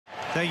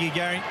Thank you,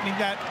 Gary. Nic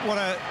Nat, what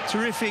a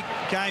terrific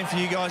game for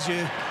you guys.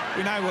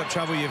 We know what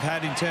trouble you've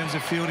had in terms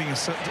of fielding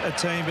a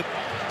team, but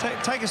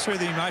take us through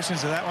the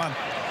emotions of that one.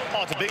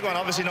 Oh, it's a big one.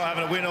 Obviously not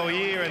having a win all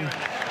year, and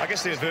I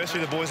guess the adversity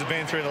the boys have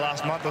been through the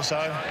last month or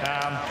so.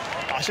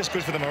 It's just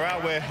good for the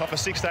morale. We're off a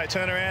 6-day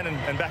turnaround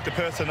and back to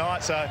Perth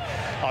tonight. So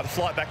the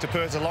flight back to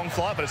Perth is a long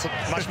flight, but it's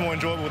much more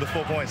enjoyable with the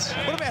 4 points.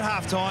 What about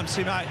half-time,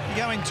 Simo?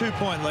 You're going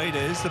 2-point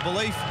leaders. The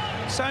belief,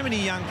 so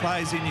many young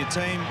players in your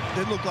team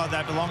that look like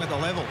they belong at the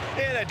level.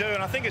 Yeah, they do,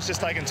 and I think it's just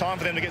taking time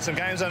for them to get some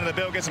games under the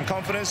belt, get some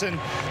confidence, and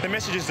the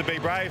message is to be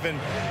brave and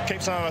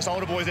keep some of us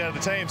older boys out of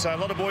the team. So a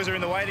lot of boys are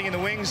in the waiting in the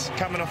wings,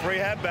 coming off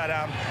rehab, but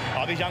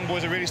these young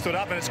boys have really stood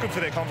up, and it's good for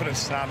their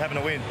confidence having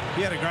a win.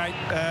 You had a great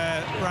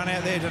run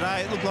out there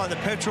today. It looked like the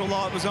petrol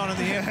light was on at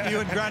the end. You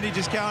and Grundy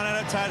just going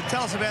at it. So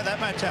tell us about that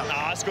matchup.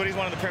 It's good. He's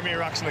one of the premier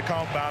rucks in the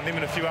comp, him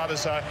and a few others.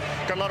 So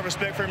got a lot of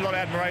respect for him, a lot of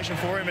admiration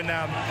for him, and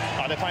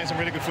they're playing some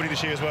really good footy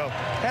this year as well.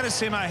 How does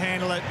Simo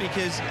handle it?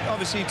 Because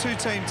obviously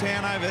two-team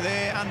town over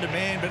there,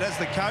 undermanned, but as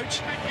the coach,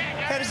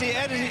 how does he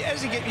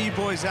get you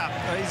boys up?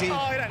 He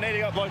don't need. He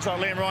got blokes like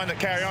Liam Ryan that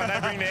carry on. They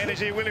bring the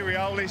energy. Willie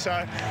Rioli.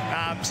 So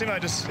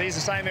Simo he's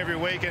the same every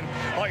week, and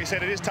like you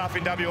said, it is tough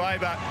in WA,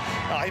 but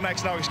he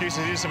makes no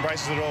excuses. He just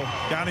embraces it all.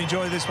 Go and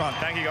enjoy this one.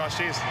 Thank you, guys.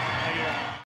 Cheers. Thank you.